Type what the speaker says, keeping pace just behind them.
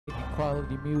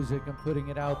quality music and putting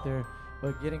it out there.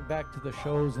 But getting back to the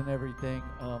shows and everything,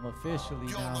 officially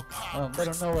now, let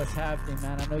them know what's happening,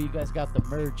 man. I know you guys got the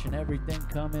merch and everything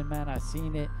coming, man. I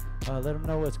seen it. Let them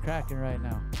know what's cracking right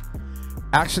now.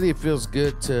 Actually, it feels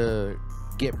good to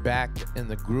get back in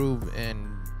the groove and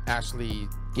actually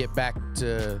get back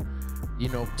to, you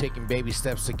know, taking baby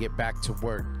steps to get back to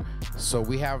work. So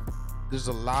there's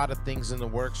a lot of things in the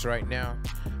works right now.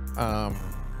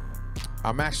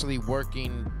 I'm actually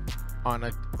working on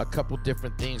a couple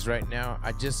different things right now.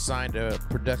 I just signed a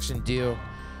production deal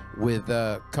with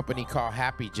a company called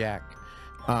Happy Jack.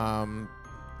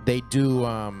 They do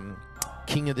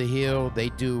King of the Hill, they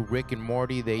do Rick and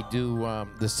Morty, they do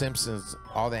The Simpsons,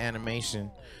 all the animation.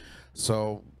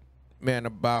 So, man,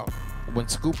 about when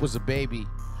Scoop was a baby,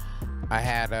 I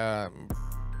had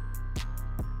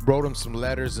wrote him some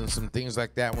letters and some things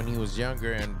like that when he was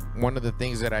younger, and one of the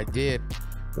things that I did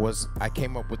was I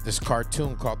came up with this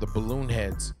cartoon called the Balloon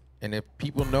Heads. And if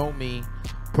people know me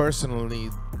personally,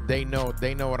 they know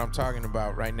what I'm talking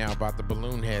about right now, about the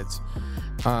Balloon Heads.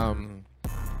 And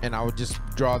I would just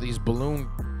draw these balloons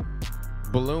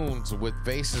with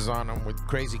faces on them, with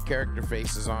crazy character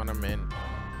faces on them,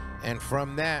 and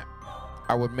from that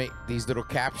I would make these little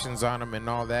captions on them and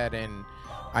all that. And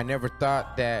I never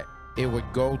thought that it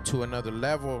would go to another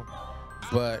level,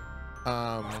 but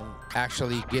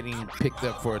actually getting picked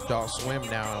up for Adult Swim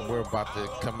now, and we're about to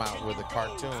come out with a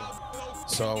cartoon.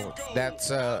 So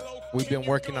that's we've been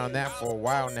working on that for a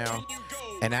while now,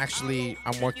 and actually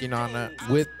I'm working on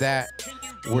with that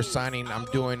I'm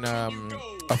doing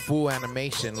a full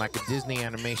animation, like a Disney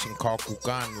animation called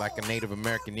Kukan, like a Native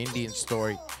American Indian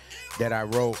story that I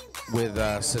wrote with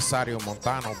Cesario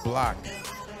Montano Block.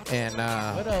 And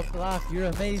what up, Block? You're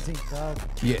amazing, dog.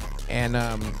 Yeah, and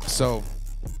so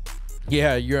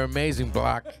yeah, you're amazing,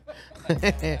 Block.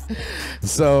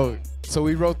 so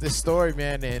we wrote this story,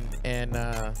 man, and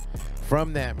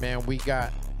from that, man, we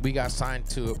got signed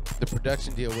to the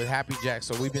production deal with Happy Jack.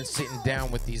 So we've been sitting down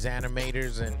with these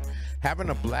animators and having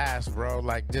a blast, bro.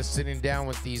 Like just sitting down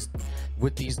with these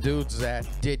dudes that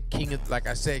did like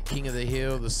I said, King of the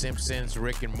Hill, The Simpsons,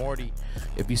 Rick and Morty.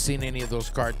 If you've seen any of those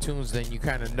cartoons, then you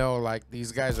kind of know, like,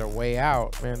 these guys are way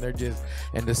out, man.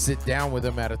 And to sit down with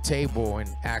them at a table and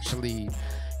actually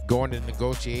going to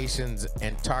negotiations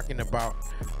and talking about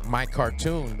my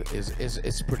cartoon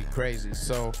is pretty crazy.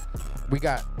 So we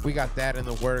got that in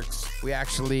the works. We're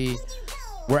actually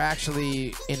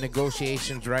in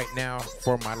negotiations right now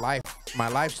for my life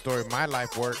story, My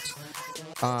Life Works.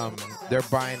 They're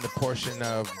buying the portion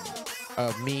of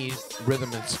me,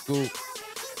 Rhythm, and Scoop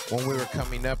when we were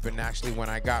coming up, and actually when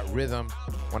I got Rhythm,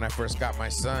 when I first got my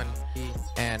son.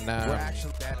 And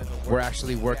we're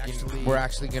actually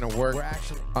gonna work.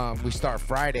 We start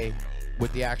Friday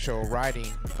with the actual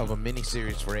writing of a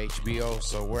miniseries for HBO,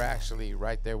 so we're actually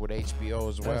right there with HBO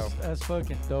as well. That's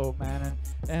fucking dope, man.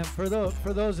 And for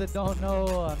those that don't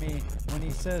know, I mean, when he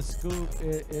says Scoop,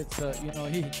 it's you know,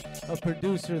 a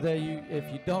producer that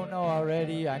if you don't know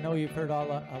already, I know you've heard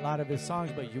a lot of his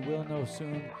songs, but you will know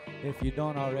soon if you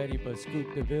don't already. But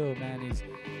Scoop DeVille, man, he's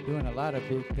doing a lot of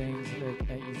big things.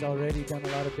 He's already done a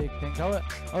lot of big things. I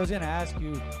was gonna ask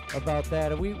you about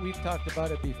that. We've talked about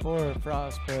it before,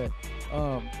 Frost, but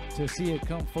to see it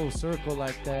come full circle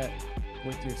like that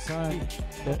with your son,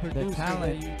 the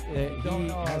talent that he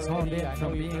has honed in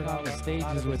from being on the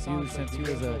stages with you since he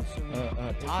was a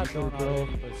toddler, bro,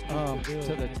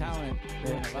 to the talent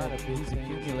that a lot of he's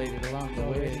accumulated along the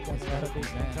way.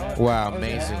 Wow,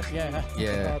 amazing.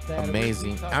 Yeah,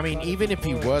 amazing. I mean, even if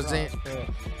he wasn't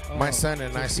my son,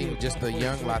 and I seen just a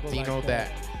young Latino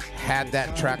that had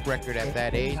that track record at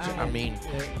that age. I mean,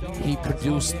 he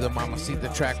produced the Mamacita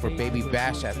track for Baby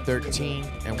Bash at 13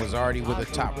 and was already with a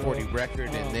top 40 record.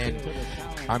 And then,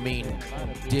 I mean,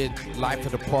 did Life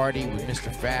of the Party with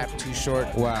Mr. Fab, Too Short,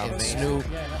 and Snoop.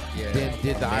 Then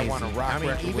did the I Wanna Rock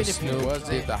record with Snoop.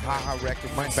 Did the Ha Ha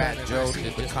record with Fat Joe.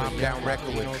 Did the Calm Down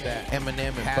record with Eminem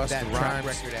and Busta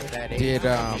Rhymes. Did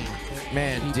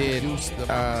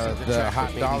the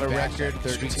Hot Dollar record,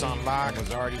 Streets on Lock.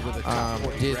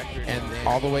 Did and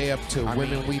all the way up to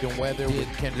Women, Weed, and Weather with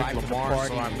Kendrick Lamar.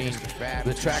 So I mean,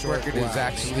 the track record is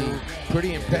actually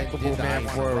pretty impeccable, man,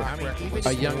 for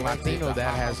a young Latino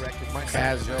that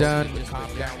has done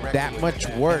that much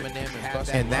work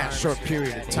in that short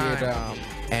period of time.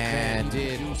 and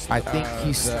I think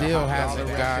he still hasn't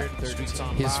got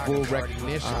his full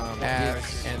recognition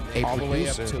as a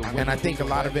producer. And I think a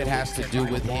lot of it has to do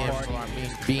with him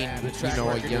being, you know,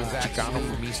 a young Chicano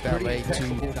from East LA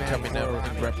too, coming up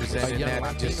and representing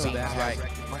that. It just seems like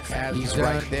he's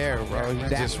right there, bro. He's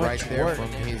just right there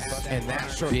from his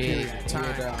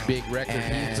big record.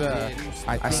 He's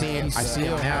I see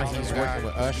him now. He's working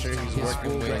with Usher. He's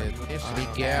working with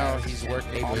Miguel. He's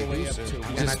working with,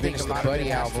 and I think the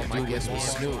Buddy album, I guess, with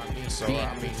Snoop. So I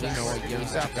mean, you know,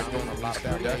 he's out there doing a lot of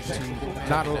production.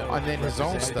 Not and then his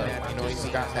own stuff. You know, he's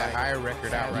got that higher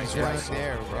record out. He's right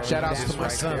there, bro. Shout out to my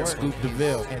son, Scoop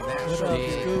DeVille. And that's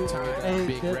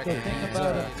big record.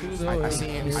 I see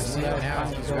him now.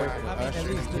 He's working with Usher.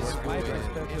 He's working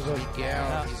with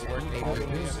Miguel. He's working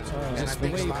with, and I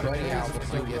think the Buddy album,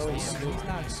 I guess, with Snoop.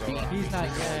 So he's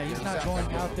not going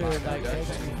out there like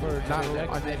begging for not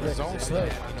on his own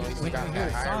stuff. You know, he's got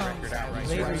that higher record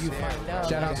out. Later you find out.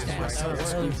 Shout out to my son,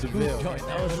 Scoop DeVille.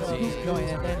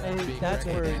 And that's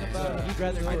where he'd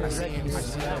rather go to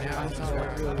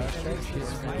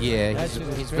yeah,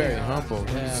 he's very humble.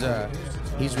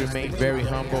 He's remained very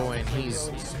humble, and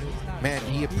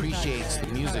he appreciates the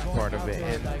music part of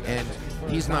it, and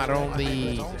he's not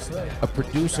only a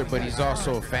producer, but he's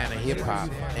also a fan of hip-hop,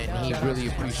 and he really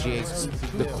appreciates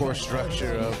the core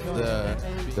structure of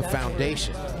the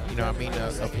foundation, you know what I mean,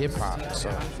 of hip-hop, so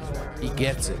he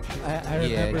gets it. I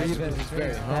remember even he's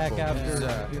very back humble.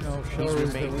 after, He's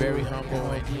remained very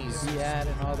humble, and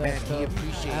he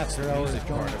appreciates the music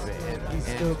part of it,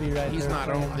 and he's not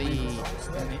only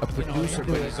a producer,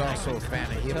 but he's also a fan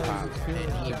of hip-hop,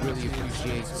 and he really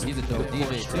appreciates he's a dope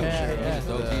DJ. He's a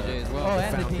dope DJ as well. Oh,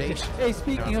 and the DJ. Hey,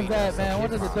 speaking of that, man,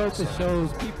 one of the dopest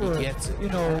shows, people,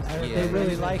 they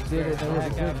really liked it, and it was a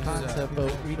good concept,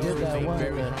 but we did that one,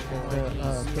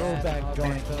 the throwback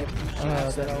joint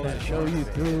that show you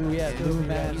through. We had Blue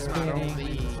Man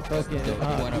spinning, fucking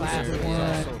class one,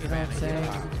 you know what I'm saying?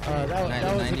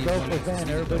 That was a dope event.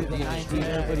 Everybody, the 90s,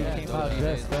 everybody came out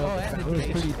dressed up. It was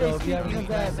pretty dope. Yeah,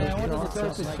 remember that, man? One of the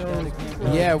dopest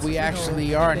shows. Yeah, we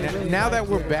actually are. Now that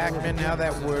we're back, man, now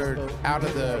that we're out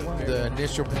of the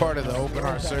initial part of the open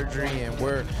heart surgery, and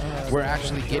we're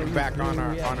actually getting back on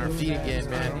our feet again,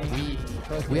 man.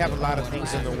 We have a lot of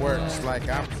things in the works. I'm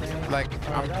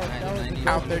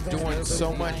out there doing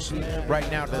so much right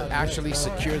now to actually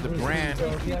secure the brand.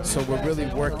 So we're really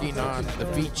working on the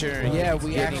feature. Yeah,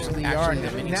 we actually are.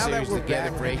 Now that we're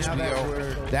together for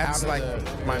HBO, that's like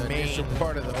my main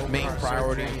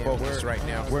priority and focus right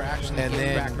now. We're actually and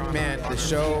then man, the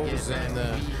shows and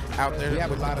the out there, we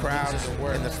have a lot of crowds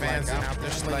and the fans out there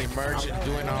slinging merch and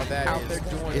doing all that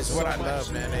is what I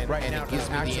love, man. And it gives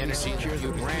me the energy to keep the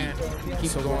brand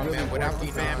keep going, man. Without the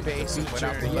fan base,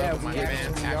 without the love of my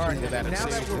fans, actually that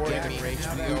have supported me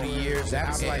through the years,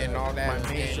 that's like and all that. My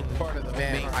main part of the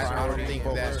man, I don't think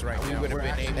that's right. We would have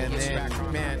been able to get back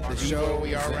on, man. The show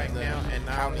we are right now, and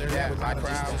not only that, I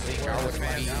just think I would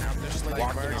be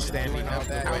walking and standing up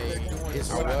that way. It's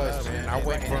what I was, man. I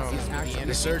went from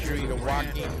the surgery to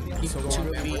walking 2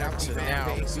 feet to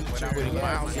now putting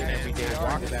miles in every day.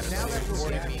 Walking that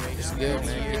it's good,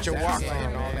 man. Get your walk on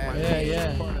and all that.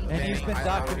 Yeah. And he's been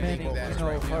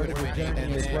documenting, part of the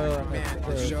journey as well.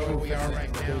 The show we are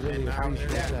right now, and not only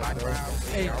that,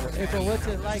 hey, but what's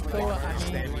it like though? I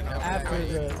mean, after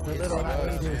the little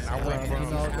hiatus, I went from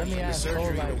let me ask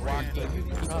surgery Cole, to walking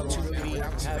 2 feet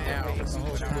to now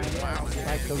putting miles in.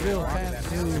 like the real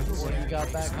fans knew when you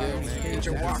got back on the stage. Get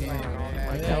your walk on and all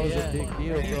that. That was a big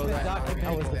deal, bro.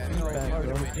 That was the feedback,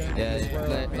 bro.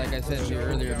 Yeah, like I said to you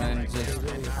earlier, man,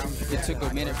 it took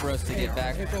a minute for us to get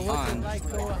back on,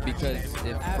 because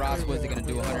if Frost wasn't going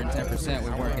to do 110%, we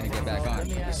weren't going to get back on.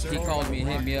 He called me,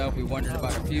 hit me up, we wondered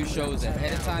about a few shows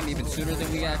ahead of time, even sooner than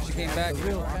we actually came back,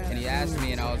 and he asked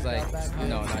me, and I was like,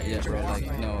 no, not yet, bro.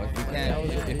 Like, no,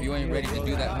 if you ain't ready to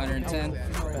do that 110,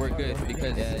 we're good,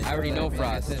 because I already know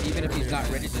Frost. Even if he's not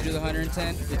ready to do the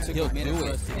 110, he'll do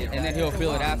it, and then he'll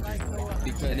feel it after.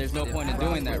 Because there's no point in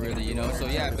doing that, really, So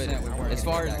yeah, but as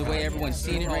far as the way everyone's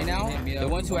seeing it right now, the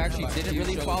ones who actually didn't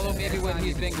really follow maybe what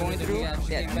he's been going through,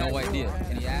 they had no idea.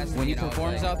 When he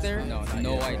performs out there,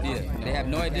 no idea. They have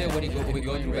no idea what we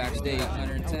go through backstage.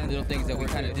 Little things that we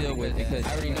kind of deal with, because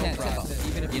you can't tell.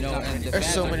 And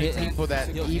there's so many people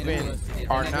that even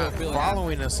are not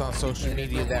following us on social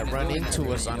media that run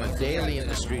into us on a daily in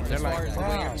the street. They're like,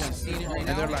 Frost. And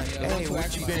they're like, hey,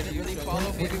 what you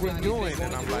been doing?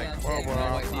 And I'm like, well,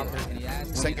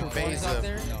 second phase of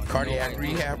cardiac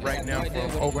rehab right now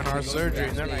from open heart surgery.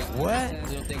 And they're like,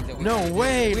 what? No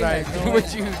way. Like,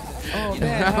 what you? Oh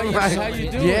man, how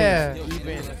you doing? Yeah.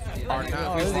 Even are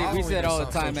not. We said all the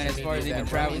time, man. As far as even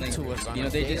traveling, you know,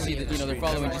 they just see that, you know, they're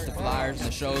following just the flyers and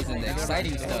the shows and the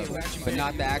exciting stuff, but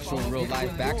not the actual real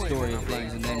life backstory of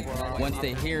things. And then once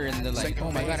they hear it, and they're like,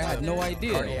 oh my God, I had no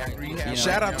idea. You know?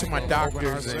 Shout out to my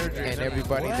doctors and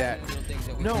everybody that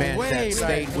that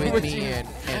stayed with me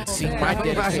and seen my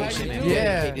dedication and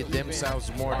dedicated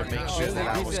themselves more to make sure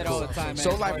that I was cool.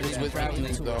 Soul Life was with me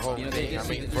through the whole thing. I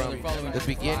mean, from the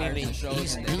beginning,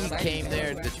 he came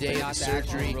there the day of the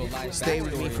surgery, stayed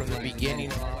with me from the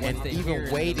beginning, and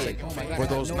even waited for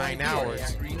those 9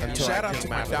 hours until shout out to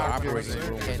my doctors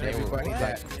and everybody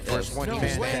that first one he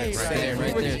was right there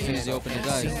as soon as he opened his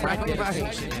eyes. My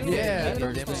dedication,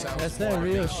 that's that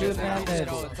real shit, man. That,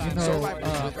 you know,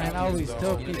 and I always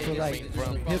tell people, like,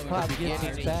 hip hop gets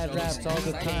its bad raps all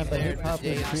the time, but hip hop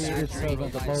has created some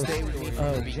of the most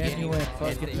genuine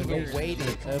fucking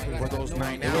relationships ever. For those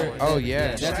 9 hours. Oh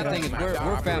yeah, that's the thing, is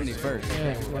we're family first.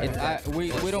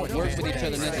 We don't work with each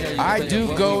other necessarily.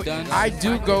 I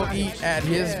do go eat at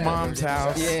his mom's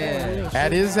house. Yeah.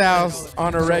 At his house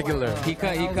on a regular. He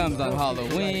comes on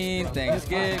Halloween,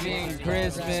 Thanksgiving,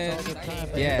 Christmas.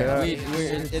 Yeah, it's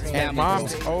family. And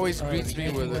mom's always greets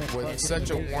me with such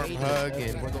a warm hug,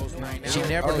 and she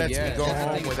never lets me go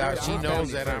home without. She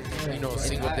knows that I'm, you know, a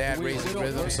single dad raising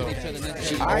rhythm, so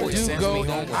she always sends me home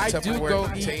with Tupperware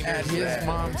containers at his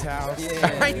mom's house.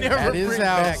 I never at his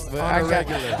house, but I got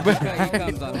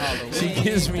regular. She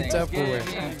gives me Tupperware.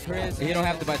 You don't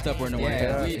have to buy Tupperware no more.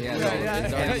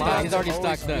 He's already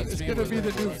stocked up. It's gonna be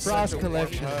the new Frost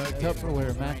collection,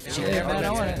 Tupperware, man. Hey, man,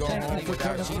 I want to thank you for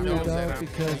coming through, though,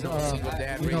 because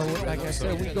you know, like I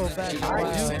said, we go back.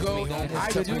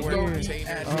 I do go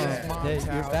at his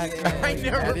mom's house. I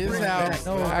never at his house.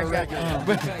 I got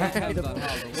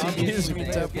she gives me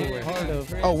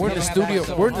Tupperware. Oh, we're in the studio.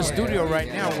 We're in the studio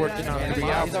right now working on 3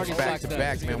 albums back to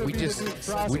back, man. We just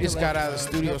got out of the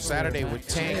studio Saturday with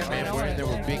Tank, man. We're in there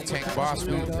with Big Tank Boss.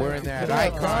 We're in there at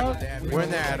Icon. We're in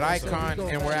there at Icon,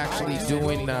 and we're actually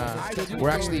doing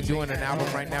an album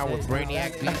right now with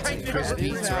Brainiac Beats and Chris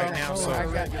Beats right now. So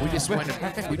we just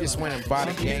went and bought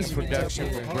a Gangs production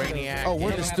from Brainiac. Oh,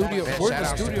 we're in the studio. We're in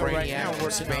the studio right now. We're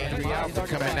Spain for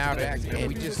coming out and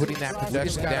putting that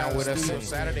production down with us.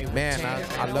 And man,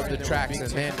 I love the tracks.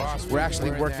 And man, we're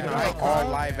actually working on an all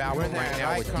live album right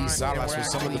now with D Salas with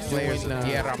some of the players in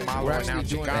Tierra Malo and now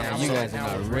Chicano. You guys are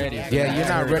not ready. Yeah, you're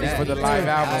not ready for the live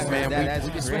album, man.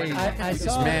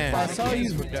 I saw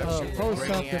you post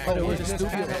something, but it was a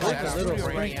studio with a little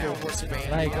sprinkle.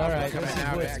 Like, all right, this is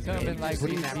what's coming. Like,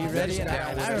 be ready. And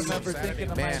I remember thinking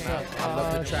to myself, I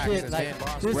love the tracks. shit, like,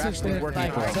 this has been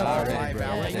like something.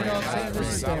 You know what I'm saying? This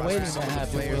has been waiting to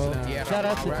happen, bro. Shout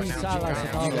out to D Salas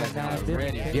and all that,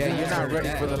 man. Yeah, you're not ready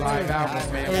for the live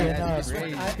album, man. Hey,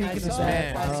 speaking of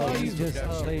that, we just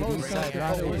played Eastside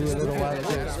Rendezvous a little while ago.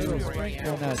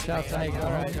 And shouts out,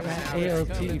 all right, man,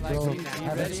 ALT, bro.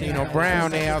 Haven't seen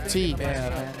Brown, ALT. Yeah,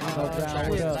 man. Brown,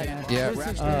 what up? Yeah.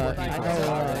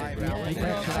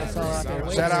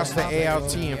 Shout outs to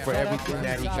ALT and for everything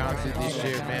that he gone through this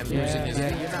year, man.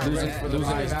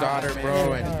 Losing his daughter,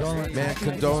 bro, and man,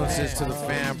 condolences to the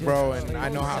fam, bro. And I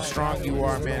know how strong you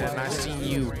are, man. And I seen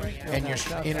you and your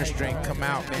inner strength come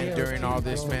out, man, during all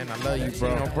this, man. I love you,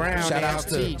 bro. Brown, shout outs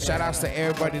to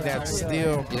everybody that's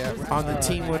still on the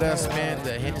team with us, man.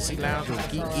 The Hennessy Lounge with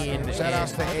Geeky and shout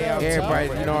outs to everybody,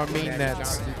 you know what I mean,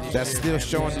 that's still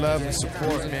showing love and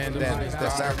support, man,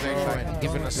 that's out there and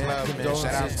giving us love, man.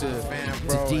 Shout out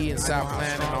to D in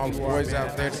Southland and all the boys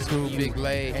out there, the crew, Big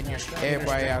Lay, and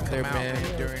everybody out there, man.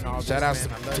 Shout outs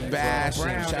to Bash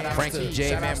and Frankie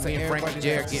J, man. Me and Frankie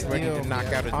J are getting ready to knock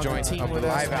out a joint of a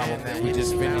live album that we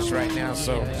just finished right now,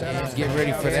 so get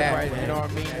ready for that. You know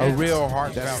what I mean? A real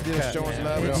heartfelt still showing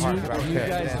love, real heartfelt cut.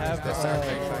 That's out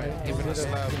there giving us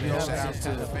love, man. Shout out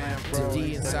to the fam, to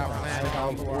D in Southland and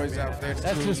all the boys out there.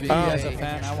 That's just me as a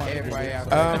fan. I want everybody out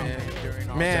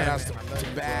there, man.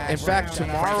 In fact,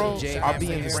 tomorrow I'll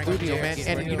be in the studio, man.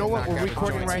 And you know what? We're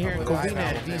recording right here in Covina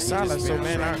at D Salas. So,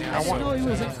 man, I want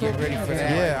to get ready for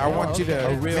that. Yeah, I want you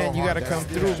to, man, you got to come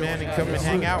through, man, and come and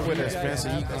hang out with us, man, so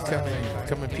you can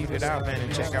come and peep it out, man,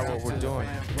 and check out what we're doing.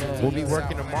 We'll be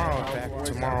working tomorrow, in fact,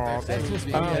 tomorrow all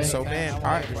day. So, man,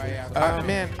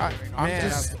 I'm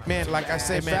just, man, like I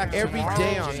say, man, every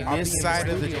day on this side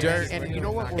of the dirt, and you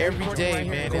know what? Every day,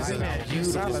 man, is a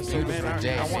beautiful this beautiful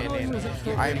day, man,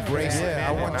 and I embrace it, man.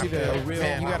 I want you to,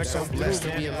 man, you gotta so blessed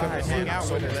to be alive, hang out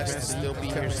with us, blessed to still be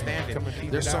here standing.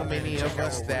 There's so many of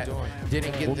us that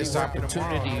didn't get this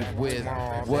opportunity with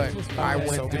what I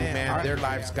went through, man. Their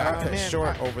lives got cut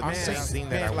short over the same thing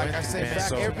that I went through, man.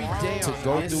 So to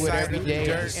go through it every day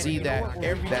and see that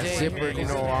zipper, you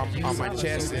know, on my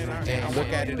chest and look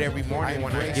at it every morning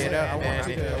when I get up, man,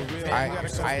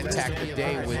 I attack the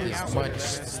day with as much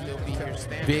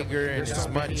vigor and as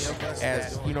much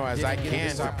as, you know, as I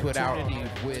can to put out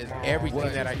with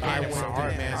everything that I can in my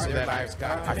heart, man, so that I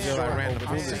feel I ran the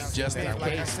fullest just in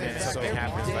case, man, something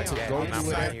happens like that. Go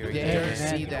through it every day and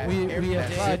see that. We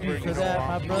applaud you for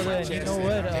that, my brother, and you know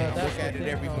what? That's look at it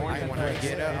every morning when I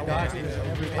get up,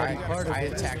 I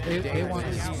attack the day they want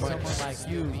to with see as someone much like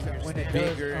you when it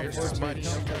vigor and does as much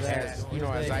as, you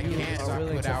know, as I can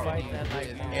to put out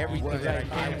everything that I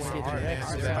can in my heart, man,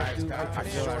 so that I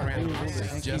feel I ran the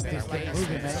fullest just in case,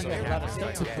 man, something happens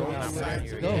like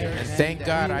that. And thank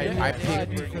God I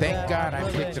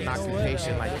picked an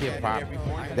occupation like hip hop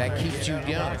that keeps you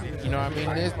young. You know what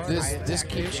I mean? This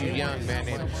keeps you young, man.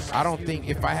 And I don't think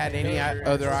if I had any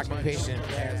other occupation,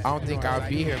 I don't think I'd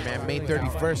be here, man. May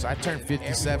 31st, I turned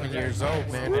 57 years old,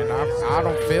 man, and I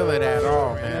don't feel it at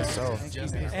all, man. So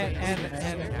and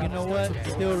you know what?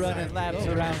 Still running laps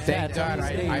around thank God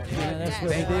that's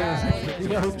what it is.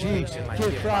 The OG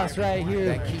Kid Frost right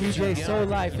here, DJ Soul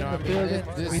Life in the building.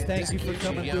 We thank you for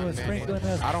coming through and sprinkling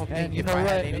us. And you know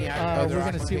what? We're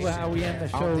gonna see how we end the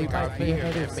show. We might play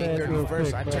another set real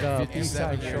quick, but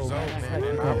B-side show.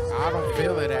 I don't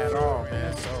feel it at all,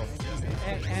 man. So.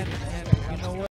 And